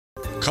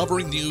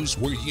Covering news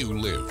where you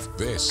live,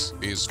 this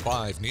is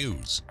 5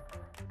 News.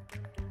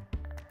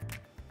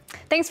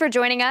 Thanks for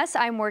joining us.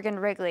 I'm Morgan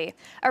Wrigley.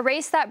 A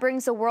race that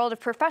brings the world of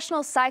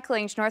professional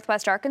cycling to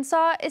Northwest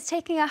Arkansas is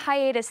taking a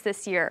hiatus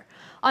this year.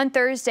 On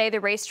Thursday, the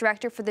race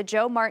director for the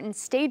Joe Martin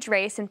stage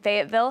race in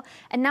Fayetteville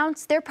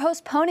announced they're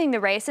postponing the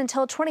race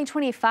until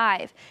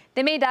 2025.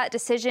 They made that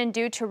decision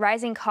due to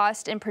rising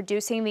costs in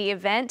producing the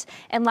event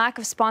and lack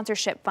of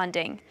sponsorship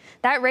funding.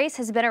 That race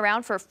has been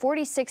around for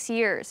 46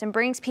 years and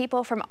brings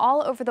people from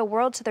all over the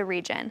world to the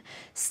region.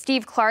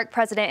 Steve Clark,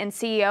 president and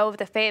CEO of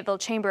the Fayetteville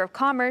Chamber of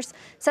Commerce,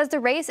 says the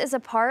race is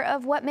a part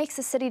of what makes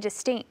the city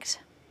distinct.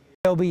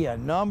 There'll be a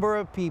number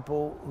of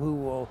people who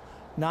will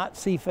not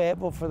see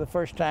Fayetteville for the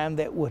first time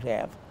that would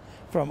have,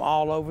 from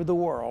all over the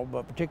world,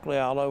 but particularly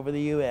all over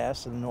the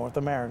U.S. and the North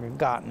American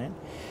continent.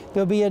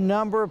 There'll be a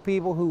number of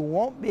people who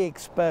won't be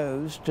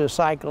exposed to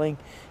cycling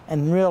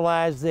and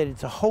realize that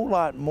it's a whole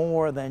lot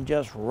more than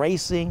just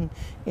racing.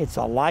 It's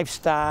a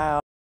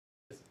lifestyle.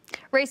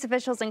 Race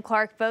officials in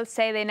Clark both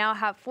say they now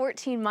have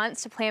 14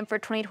 months to plan for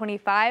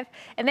 2025,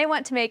 and they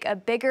want to make a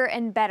bigger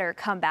and better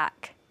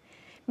comeback.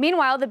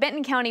 Meanwhile, the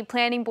Benton County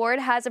Planning Board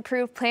has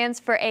approved plans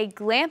for a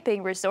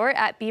glamping resort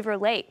at Beaver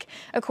Lake.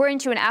 According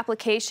to an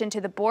application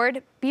to the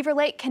board, Beaver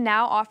Lake can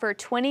now offer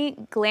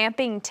 20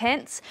 glamping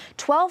tents,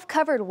 12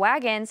 covered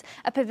wagons,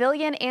 a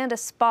pavilion, and a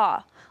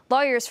spa.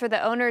 Lawyers for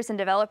the owners and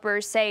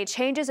developers say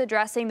changes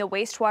addressing the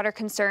wastewater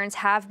concerns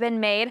have been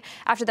made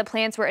after the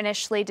plans were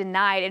initially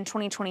denied in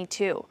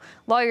 2022.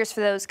 Lawyers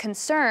for those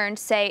concerned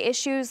say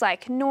issues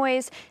like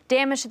noise,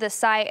 damage to the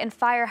site, and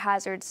fire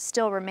hazards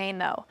still remain,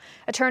 though.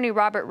 Attorney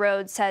Robert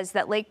Rhodes says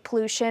that lake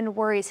pollution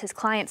worries his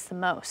clients the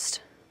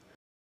most.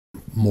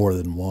 More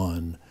than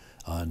one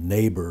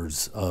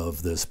neighbors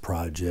of this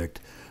project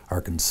are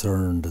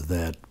concerned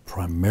that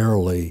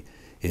primarily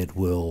it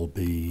will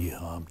be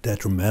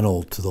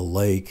detrimental to the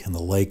lake and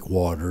the lake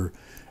water.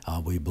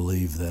 We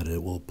believe that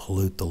it will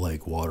pollute the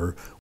lake water.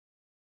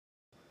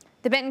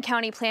 The Benton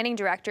County Planning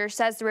Director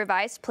says the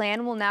revised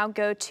plan will now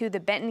go to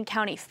the Benton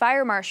County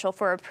Fire Marshal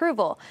for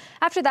approval.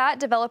 After that,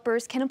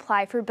 developers can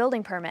apply for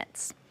building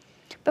permits.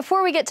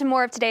 Before we get to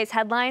more of today's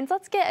headlines,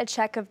 let's get a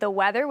check of the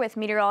weather with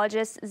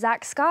meteorologist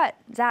Zach Scott.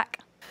 Zach.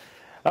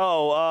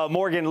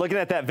 Morgan, looking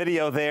at that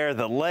video there,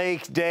 the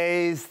lake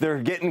days, they're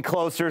getting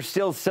closer,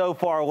 still so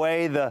far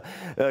away. The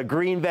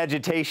green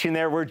vegetation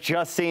there, we're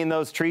just seeing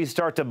those trees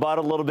start to bud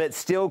a little bit.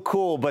 Still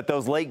cool, but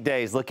those lake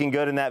days looking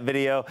good in that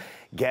video.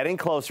 Getting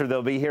closer,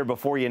 they'll be here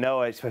before you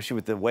know it, especially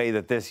with the way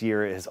that this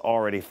year is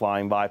already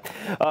flying by.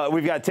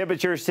 We've got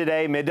temperatures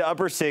today, mid to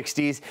upper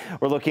 60s.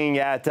 We're looking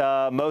at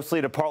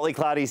mostly to partly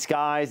cloudy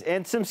skies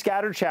and some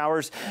scattered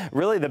showers.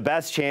 Really the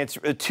best chance,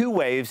 2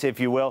 waves, if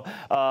you will.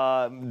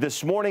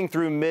 This morning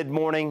through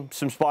mid-morning,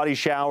 some spotty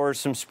showers,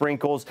 some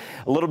sprinkles,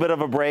 a little bit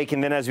of a break,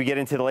 and then as we get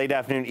into the late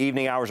afternoon,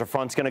 evening hours, a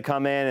front's going to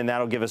come in, and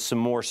that'll give us some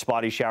more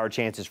spotty shower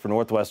chances for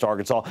Northwest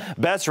Arkansas.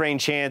 Best rain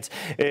chance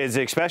is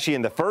especially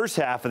in the first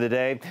half of the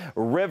day.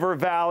 River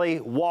Valley,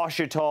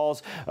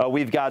 Ouachita's,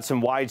 we've got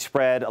some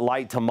widespread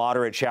light to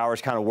moderate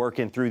showers kind of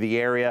working through the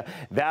area.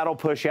 That'll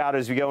push out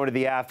as we go into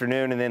the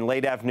afternoon, and then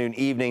late afternoon,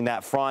 evening,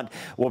 that front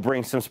will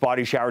bring some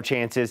spotty shower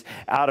chances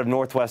out of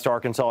Northwest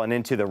Arkansas and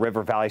into the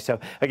River Valley. So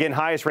again,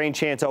 highest rain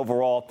chance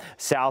overall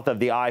south of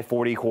the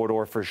I-40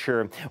 corridor for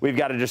sure. We've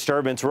got a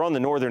disturbance. We're on the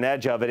northern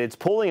edge of it. It's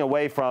pulling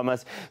away from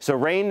us. So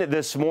rain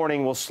this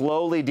morning will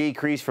slowly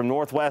decrease from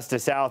northwest to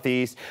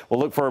southeast. We'll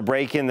look for a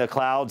break in the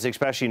clouds,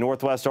 especially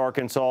Northwest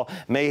Arkansas.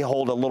 May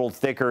hold a little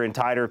thicker and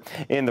tighter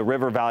in the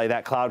River Valley,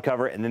 that cloud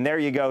cover. And then there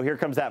you go. Here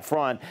comes that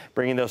front,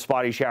 bringing those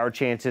spotty shower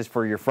chances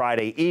for your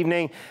Friday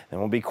evening. Then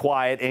we'll be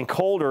quiet and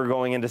colder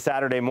going into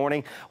Saturday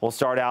morning. We'll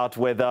start out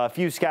with a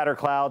few scattered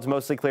clouds,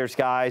 mostly clear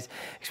skies,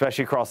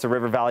 especially across the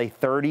River Valley,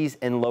 30s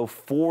and low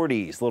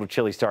 40s. A little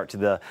chilly start to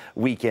the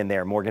weekend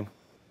there, Morgan.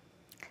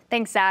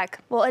 Thanks,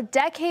 Zach. Well, a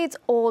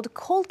decades-old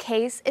cold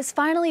case is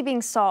finally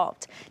being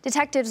solved.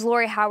 Detectives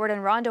Lori Howard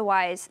and Rhonda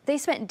Wise, they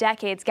spent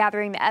decades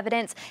gathering the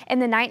evidence in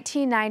the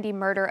 1990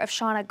 murder of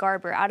Shauna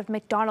Garber out of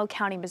McDonald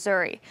County,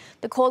 Missouri.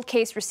 The cold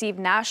case received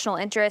national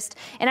interest,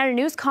 and at a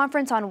news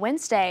conference on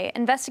Wednesday,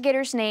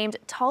 investigators named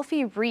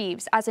Talfie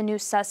Reeves as a new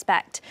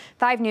suspect.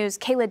 5 News'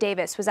 Kayla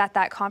Davis was at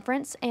that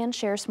conference and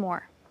shares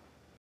more.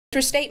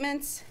 Through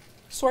statements,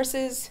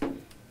 sources,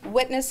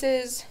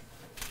 witnesses,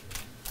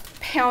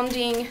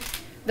 pounding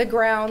the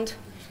ground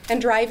and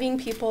driving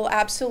people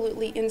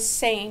absolutely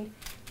insane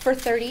for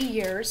 30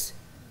 years,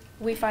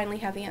 we finally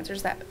have the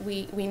answers that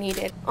we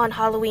needed. On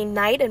Halloween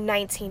night of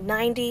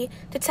 1990,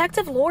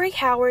 Detective Lori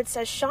Howard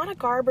says Shauna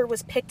Garber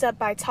was picked up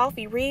by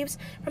Talfie Reeves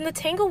from the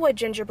Tanglewood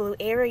Ginger Blue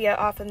area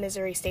off of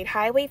Missouri State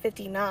Highway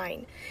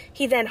 59.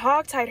 He then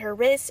hogtied her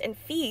wrists and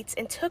feet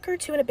and took her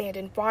to an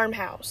abandoned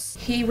farmhouse.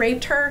 He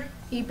raped her,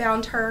 he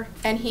bound her,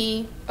 and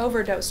he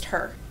overdosed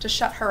her to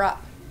shut her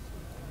up,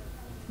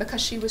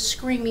 because she was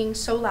screaming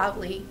so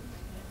loudly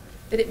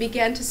that it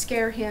began to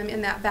scare him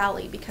in that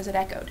valley because it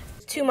echoed.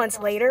 2 months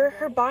later,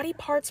 her body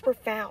parts were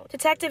found.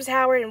 Detectives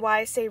Howard and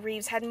Wise say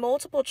Reeves had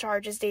multiple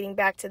charges dating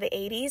back to the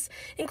 80s,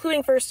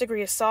 including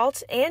first-degree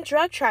assault and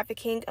drug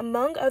trafficking,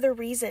 among other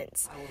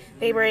reasons.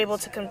 They were able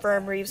to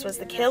confirm Reeves was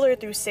the killer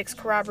through 6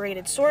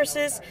 corroborated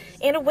sources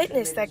and a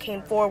witness that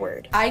came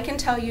forward. I can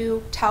tell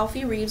you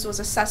Talfie Reeves was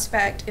a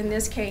suspect in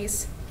this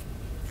case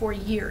for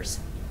years.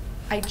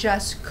 I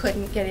just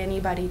couldn't get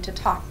anybody to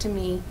talk to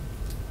me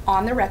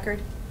on the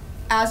record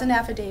as an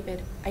affidavit.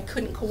 I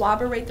couldn't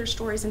corroborate their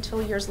stories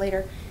until years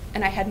later,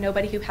 and I had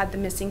nobody who had the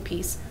missing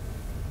piece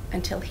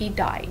until he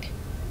died.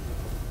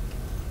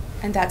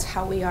 And that's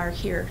how we are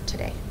here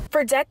today.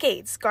 For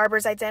decades,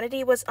 Garber's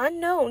identity was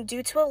unknown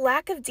due to a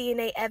lack of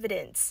DNA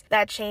evidence.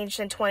 That changed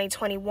in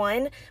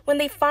 2021 when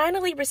they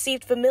finally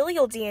received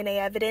familial DNA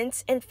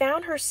evidence and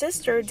found her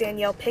sister,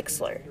 Danielle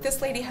Pixler.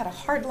 This lady had a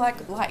hard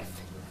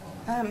life.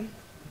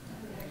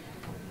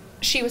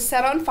 She was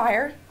set on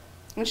fire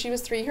when she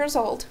was 3 years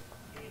old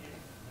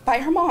by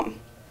her mom.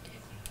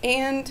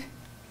 And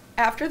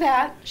after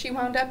that, she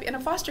wound up in a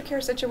foster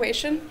care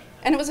situation,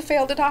 and it was a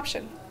failed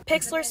adoption.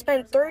 Pixler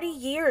spent 30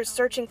 years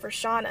searching for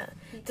Shauna.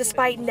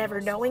 Despite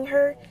never knowing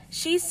her,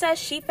 she says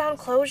she found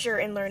closure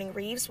in learning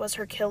Reeves was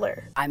her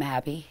killer. I'm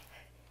happy.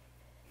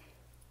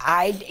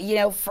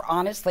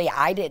 Honestly,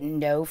 I didn't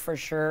know for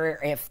sure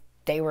if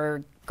they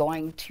were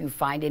going to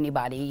find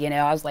anybody.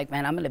 I was like,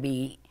 man, I'm going to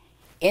be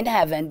in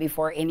heaven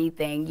before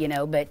anything,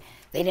 but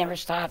they never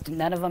stopped.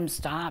 None of them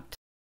stopped.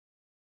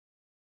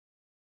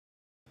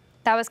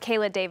 That was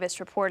Kayla Davis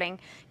reporting.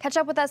 Catch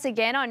up with us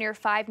again on your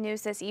 5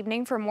 News this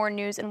evening for more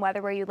news and weather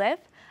where you live.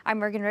 I'm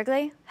Morgan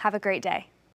Wrigley. Have a great day.